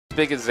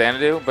big as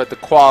Xanadu, but the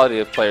quality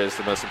of player is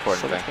the most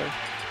important thing.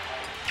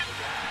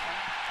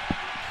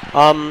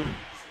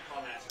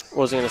 What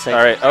was I going to say?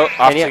 All right. Oh,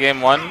 off to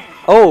game 1.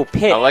 Oh,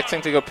 pit.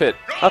 Electing to go pit.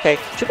 Okay.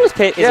 Triple's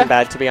pit isn't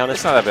bad, to be honest.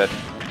 It's not that bad.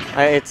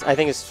 I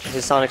think his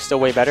Sonic's still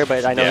way better,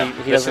 but I know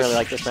he doesn't really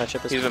like this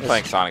matchup. He's been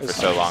playing Sonic for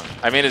so long.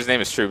 I mean, his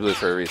name is True Blue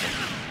for a reason.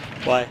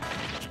 Why?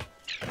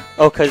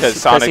 Oh, because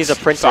he's a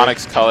printer.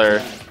 Sonic's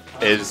color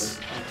is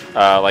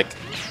like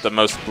the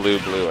most blue.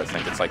 I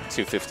think it's like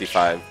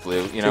 255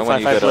 blue. You know, when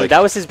you go to, like,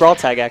 that was his brawl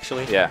tag,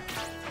 actually. Yeah.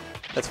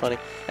 That's funny.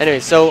 Anyway,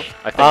 so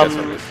I think that's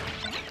what it is.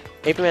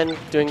 8Bitman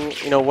doing,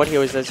 what he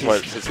always does.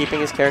 He's keeping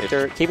his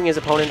character, keeping his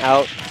opponent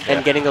out,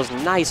 and getting those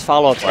nice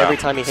follow-ups every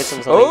time he hits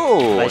him.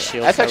 Oh, nice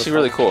shields. That's actually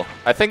really cool.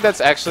 I think that's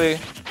actually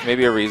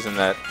maybe a reason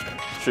that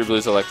True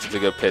Blue's elected to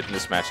go pit in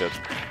this matchup.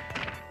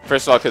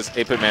 First of all, because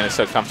 8Bitman is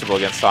so comfortable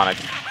against Sonic,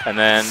 and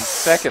then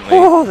secondly,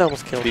 that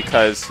was killed.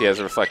 Because he has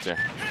a reflector.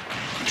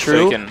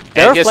 True. So and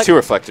he has 2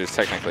 reflectors,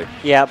 technically.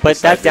 Yeah, but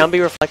that down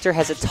B reflector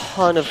has a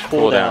ton of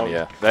cooldown.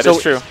 Yeah, that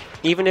is true.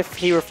 Even if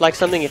he reflects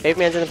something, if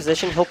 8Bitman's in a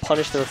position, he'll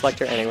punish the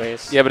reflector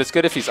anyways. Yeah, but it's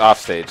good if he's off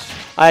stage.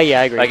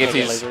 Yeah, I agree. Like if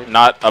he's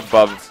not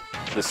above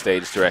the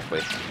stage directly.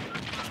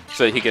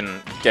 So he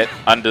can get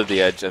under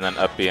the edge and then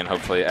up B and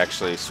hopefully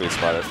actually sweet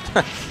spot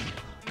it.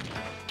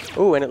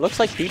 Ooh, and it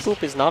looks like Beep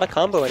Boop is not a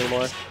combo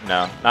anymore.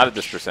 No, not at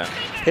this percent.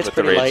 Pit's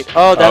pretty light.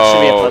 Oh, that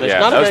should be a punish. Yeah,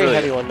 not a very really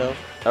heavy one, though.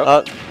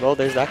 Oh. Well,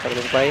 there's that coming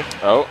into play.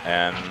 Oh,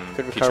 and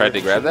he tried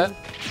to grab that?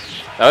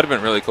 That would have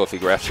been really cool if he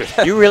grabbed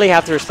it. You really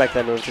have to respect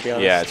that move, to be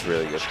honest. Yeah, it's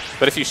really good.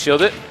 But if you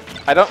shield it,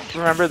 I don't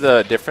remember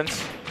the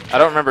difference. I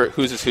don't remember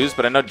whose is whose,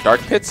 but I know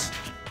Dark Pits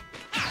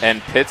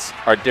and Pits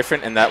are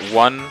different in that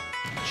one.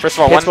 First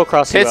of all, Pits will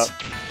cross you up.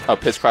 Oh,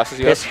 Pits crosses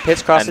you up?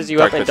 Pits crosses you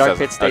up, and Dark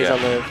Pits stays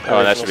on the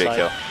Oh, that should be a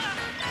kill.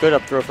 Good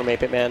up throw from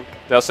 8Bitman.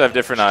 They also have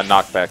different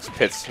knockbacks.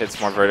 Pits hits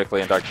more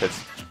vertically and Dark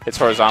Pits hits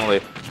horizontally.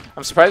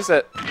 I'm surprised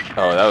that...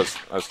 Oh, that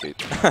was deep.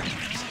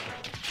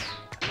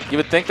 You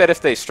would think that if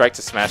they strike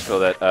to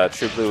Smashville that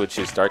True Blue would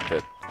choose Dark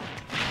Pit.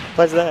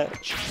 Why's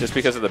that? Just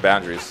because of the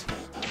boundaries.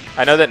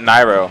 I know that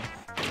Nairo,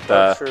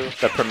 the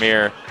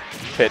premier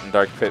Pit and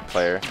Dark Pit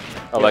player,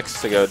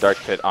 elects to go Dark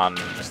Pit on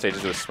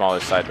stages with smaller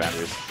side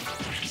boundaries.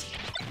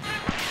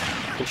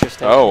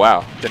 Interesting. Oh,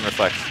 wow. Didn't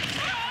reflect.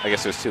 I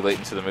guess it was too late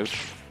into the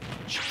move.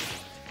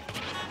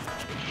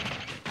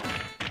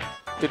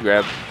 Good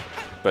grab.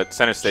 But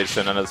center stage,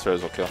 so none of the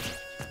throws will kill.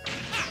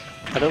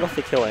 I don't know if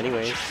they kill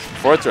anyways.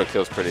 Forward throw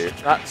kills pretty,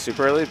 not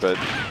super early, but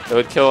it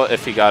would kill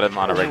if he got him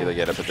on a regular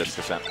get up at this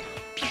percent.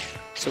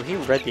 So he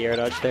read the air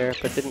dodge there,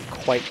 but didn't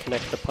quite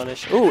connect the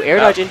punish. Ooh, air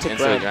dodge into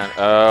ground.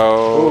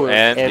 Oh, ooh,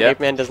 and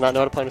 8Bitman does not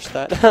know how to punish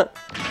that.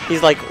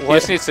 He's like, what? He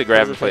just needs to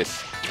grab in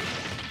place.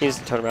 He needs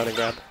to turn around and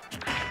grab.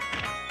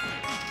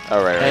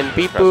 Oh, right. And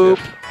Beep Boop.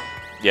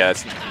 Yeah,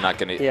 it's not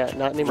going to... Yeah,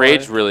 not anymore.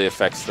 Rage really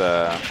affects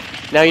the...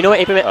 Now, you know what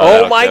 8Bitman...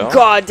 Oh, my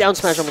God! Down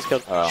smash almost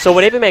killed. Oh. So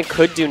what 8Bitman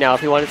could do now, if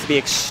he wanted to be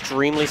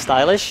extremely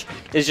stylish,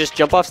 is just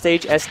jump off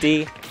stage,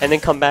 SD, and then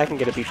come back and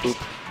get a Beep Boop.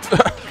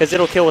 Because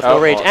it'll kill with no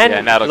rage. And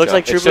it looks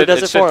like True Blue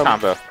does it for him.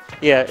 Combo.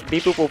 Yeah,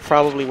 Beep Boop will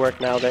probably work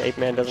now that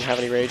 8Bitman doesn't have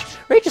any rage.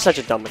 Rage is such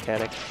a dumb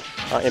mechanic,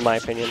 in my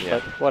opinion,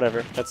 but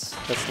whatever. That's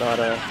not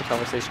the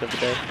conversation of the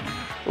day.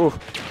 Ooh,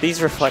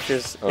 these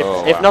reflectors,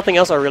 if nothing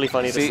else, are really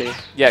funny to see.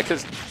 Yeah,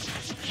 because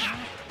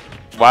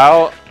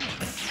while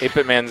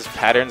 8Bitman's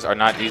patterns are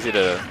not easy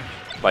to,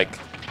 like,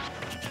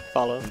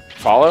 follow,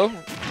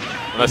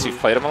 unless you've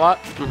played him a lot,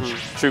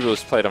 True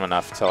Blue's played him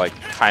enough to, like,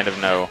 kind of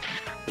know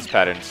his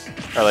patterns.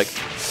 Or, like,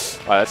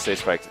 wow, that stage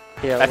spiked.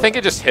 Yeah, I think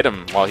it just hit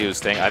him while he was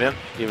staying. I didn't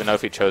even know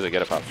if he chose a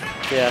get up option.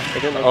 Yeah,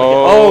 it didn't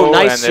look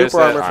like it. Nice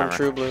super armor from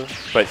True Blue.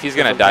 But he's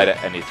going to die to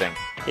anything.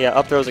 Yeah,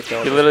 up throw's a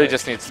kill. He literally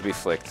just needs to be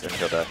flicked and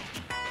he'll die.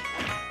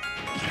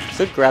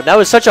 Good grab. That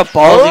was such a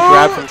ballsy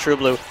grab from True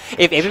Blue.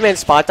 If 8Bitman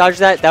spot dodged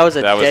that was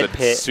a dead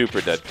pit. Super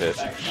dead pit.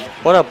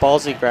 What a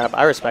ballsy grab.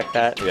 I respect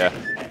that. Yeah.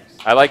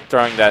 I like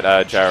throwing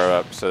that gyro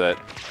up so that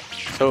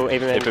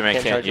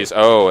 8Bitman can't use...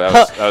 Oh,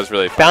 that was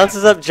really fun.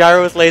 Bounces up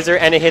gyro with laser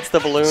and it hits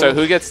the balloon. So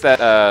who gets that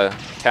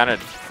countered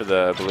for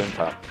the balloon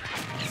pop?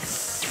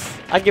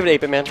 I'd give it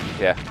 8Bitman.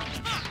 Yeah.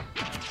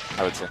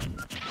 I would say.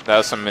 That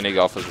was some mini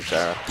golf with the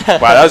gyro.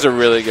 Wow, that was a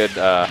really good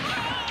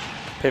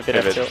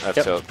pivot up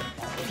tilt.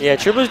 Yeah,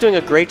 True Blue's doing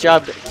a great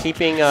job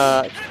keeping.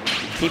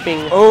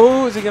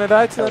 Oh, is he gonna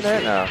die to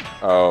that? No.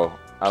 Oh,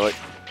 I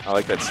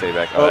like that stay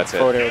back. Oh, that's it.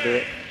 Forward air will do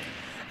it.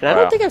 And I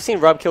don't think I've seen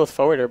Rob kill with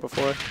forward air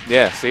before.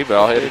 Yeah, see, but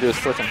all he had to do was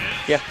flick him.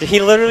 Yeah, he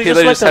literally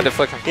just had to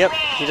flick him. Yep,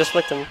 he just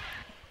flicked him.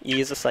 He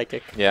is a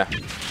psychic. Yeah.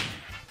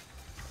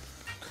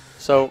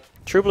 So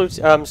True Blue,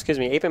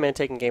 8Bitman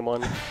taking game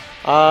 1.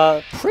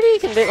 Pretty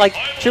convinced. Like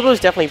True Blue's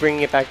definitely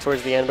bringing it back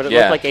towards the end, but it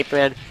looked like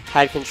 8Bitman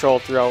had control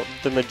throughout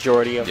the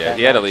majority of that. Yeah,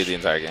 he had to lead the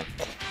entire game.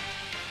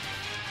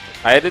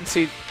 I didn't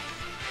see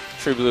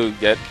True Blue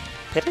get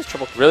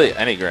really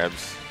any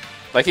grabs.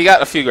 Like he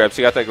got a few grabs.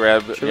 He got that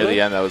grab near the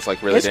end that was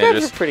like really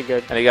dangerous. His grabs were pretty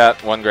good. And he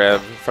got one grab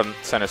from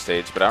center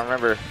stage, but I don't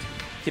remember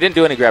He didn't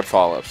do any grab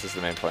follow-ups is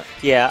the main point.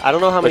 Yeah, I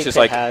don't know how many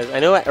Pit has. I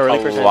know at early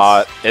a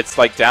lot. It's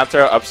like down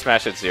throw, up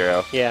smash at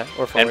 0. Yeah,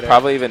 or forward and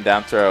probably even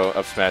down throw,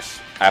 up smash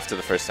after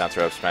the first down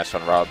throw, up smash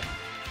on Rob.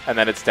 And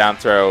then it's down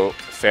throw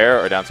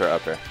fair or down throw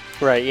upper.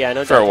 Right, yeah, I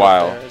know. For a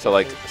while, so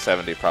like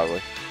 70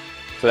 probably.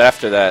 But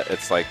after that,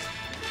 it's like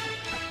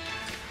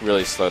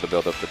really slow to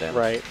build up the damage.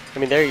 Right. I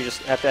mean, there you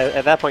just at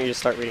that point you just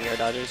start reading air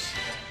dodges.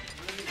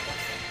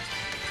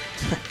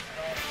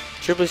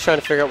 Triply's trying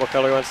to figure out what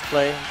color he wants to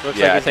play. Looks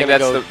yeah, like I think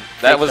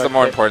that was the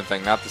more important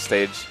thing, not the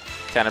stage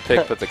kind of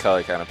pick, but the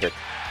color kind of pick.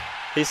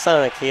 He's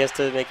Sonic. He has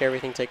to make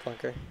everything take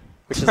longer,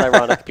 which is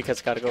ironic because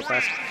it's got to go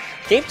fast.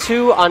 Game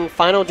 2 on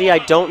Final D, I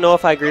don't know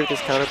if I agree with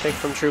this counter pick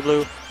from True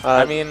Blue.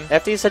 I mean,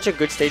 FD is such a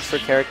good stage for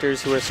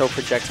characters who are so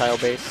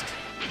projectile-based.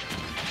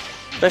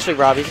 Especially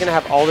Rob. He's going to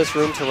have all this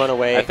room to run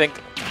away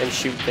and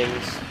shoot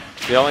things.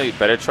 The only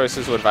better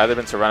choices would have either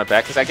been to run it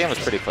back, because that game was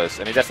pretty close,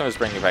 and he definitely was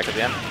bringing it back at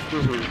the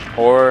end.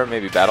 Or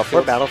maybe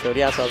Battlefield. Or Battlefield,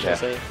 yeah, that's what I was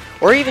going to say.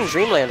 Or even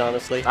Dreamland,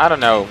 honestly. I don't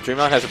know.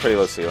 Dreamland has a pretty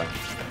low ceiling.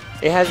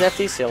 It has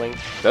FD ceiling.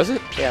 Does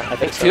it? Yeah, I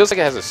think it so. It feels like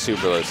it has a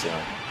super low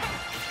ceiling.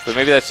 But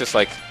maybe that's just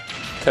like,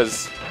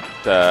 because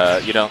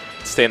you don't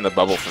stay in the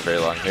bubble for very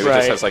long. Maybe it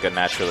just has like a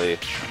naturally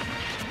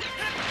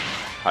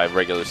high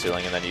regular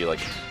ceiling, and then you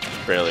like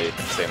barely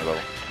stay in the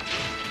bubble.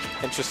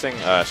 Interesting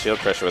shield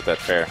pressure with that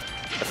fair.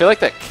 I feel like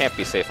that can't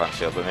be safe on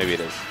shield, but maybe it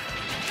is.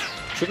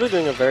 True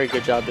doing a very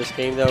good job this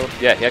game, though.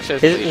 Yeah, he actually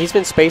has he's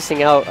been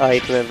spacing out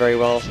 8Bitman very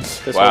well.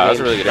 This wow, that's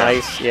a really good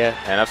nice, yeah.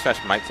 And up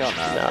smash might kill?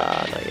 Nah,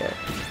 not yet.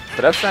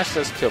 But up smash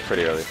does kill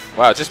pretty early.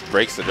 Wow, it just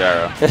breaks the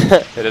gyro.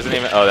 It doesn't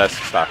even... Oh, that's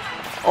stock.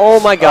 Oh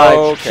my god,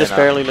 okay, just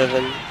barely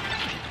living.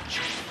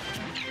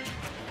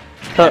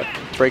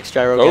 Breaks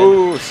gyro again.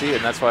 Oh, see,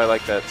 and that's why I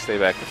like that stay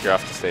back if you're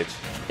off the stage.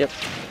 Yep,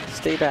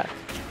 stay back.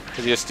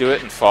 Because you just do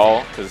it and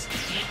fall, because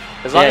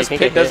as long as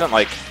Pit doesn't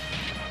like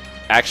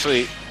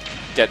actually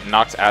get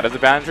knocked out of the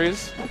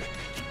boundaries,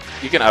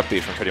 you can up B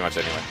from pretty much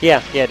anywhere.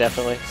 Yeah, yeah,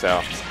 definitely.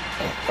 So,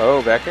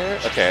 back air?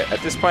 Okay, at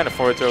this point a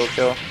forward throw will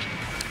kill.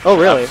 Oh,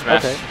 really? Up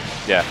smash, okay.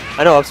 Yeah.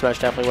 I know up smash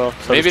definitely will.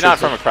 So maybe not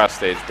from across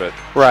stage, but...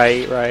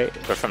 Right.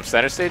 But from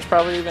center stage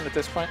probably even at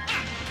this point.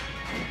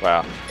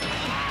 Wow.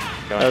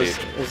 That was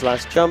his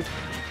last jump.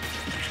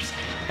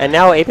 And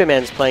now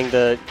 8Bitman's playing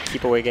the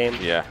keep away game.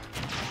 Yeah.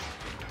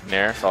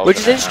 Nair, which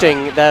is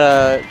interesting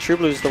that True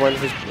Blue's the one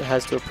who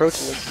has to approach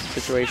in this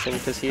situation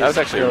because he. That was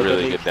actually a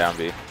really good down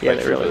B. Yeah,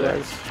 it really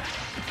was.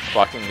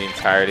 Blocking the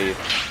entirety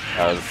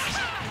of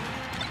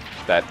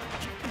that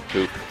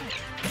boop.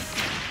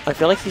 I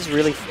feel like he's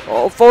really.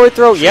 Oh, forward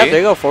throw! Yeah, there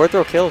you go. Forward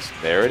throw kills.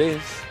 There it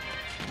is.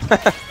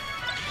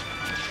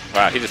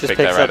 Wow, he just picked picks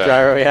that right up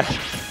gyro, yeah.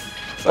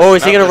 Oh,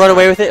 is he gonna run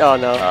away with it? Oh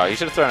no. Oh, he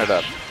should have thrown it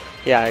up.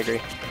 Yeah, I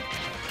agree.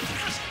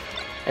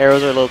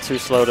 Arrows are a little too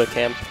slow to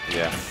camp.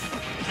 Yeah.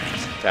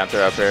 Down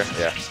throw up air,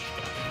 yeah.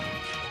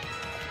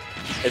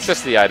 It's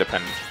just the eye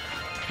dependent.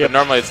 Yep. But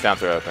normally it's down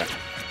throw up air.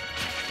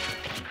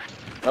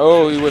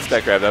 Oh, he whiffed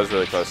that grab. That was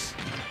really close.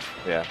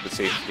 Yeah, but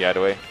see, he eyed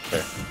away.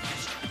 There.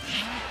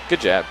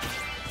 Good jab.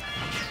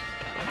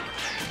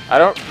 I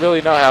don't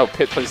really know how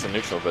Pit plays the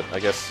neutral, but I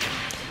guess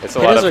it's a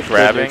lot of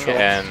grabbing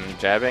and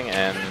jabbing,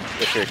 and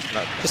if you're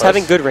not just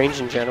having good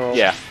range in general.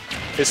 Yeah.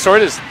 His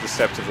sword is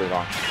deceptively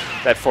long.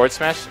 That forward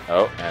smash.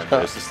 Oh, and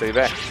there's the stay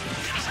back.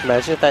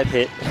 Imagine if that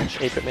hit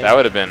 8Bitman. That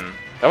would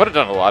have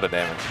done a lot of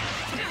damage.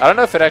 I don't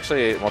know if it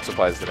actually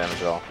multiplies the damage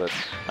at all, but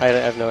I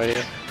have no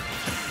idea.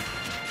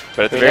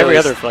 But at the very every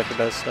least, other reflector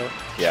does so.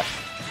 Yeah.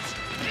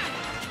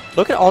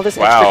 Look at all this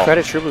extra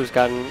credit True Blue's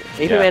gotten.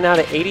 8Bitman out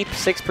at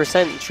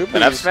 86%. True Blue's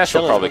and up smash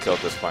will probably kill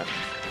at this point.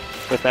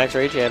 With max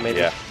rage, yeah, maybe.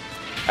 Yeah.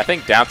 I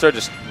think down throw,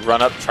 just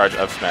run up, charge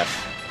up smash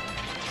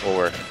will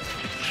work.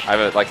 I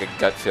have a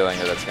gut feeling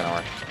that that's gonna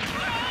work.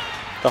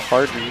 The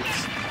hard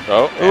reads.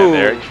 Oh, and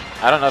there.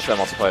 I don't know if that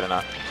multiplied or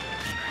not.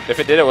 If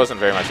it did, it wasn't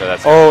very much of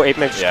that. Oh,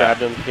 8Bitman just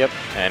grabbed him. Yep.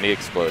 And he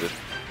exploded.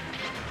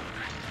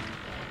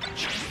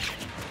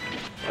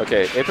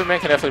 Okay, 8Bitman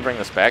can definitely bring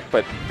this back,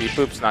 but beat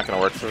boop's not going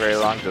to work for very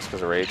long just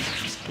because of rage.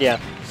 Yeah.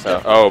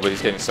 So, but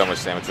he's getting so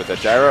much damage with that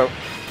gyro.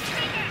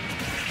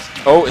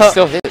 Oh, it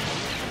still hit.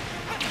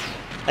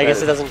 I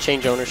guess it doesn't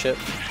change ownership.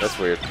 That's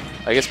weird.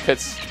 I guess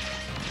Pit's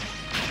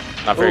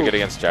not very good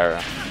against gyro.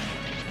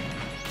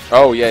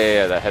 Oh,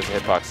 yeah, that has a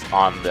hitbox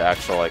on the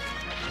actual,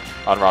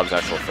 on Rob's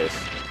actual face.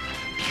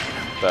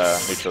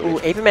 The neutral. Ooh,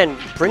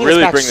 8Bitman bringing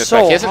really this back bring this so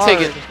back. He hasn't hard.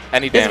 taken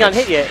any damage. He hasn't gotten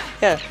hit yet.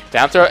 Yeah.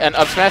 Down throw and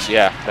up smash.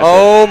 Yeah.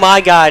 Oh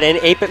my god! And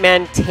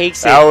 8Bitman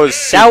takes it. That was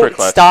super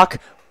clutch. Stock.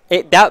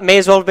 That may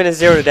as well have been a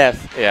 0 to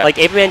death. Yeah.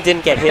 8Bitman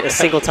didn't get hit a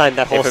single time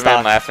that whole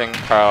stock. 8Bitman laughing.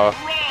 Carl.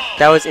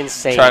 That was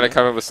insane. Trying to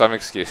come up with some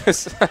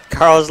excuse.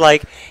 Carl's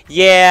like,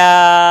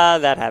 yeah,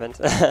 that happened.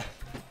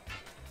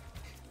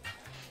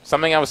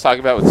 Something I was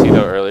talking about with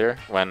Tito earlier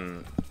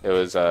when it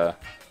was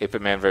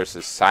 8Bitman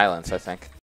versus Silence, I think.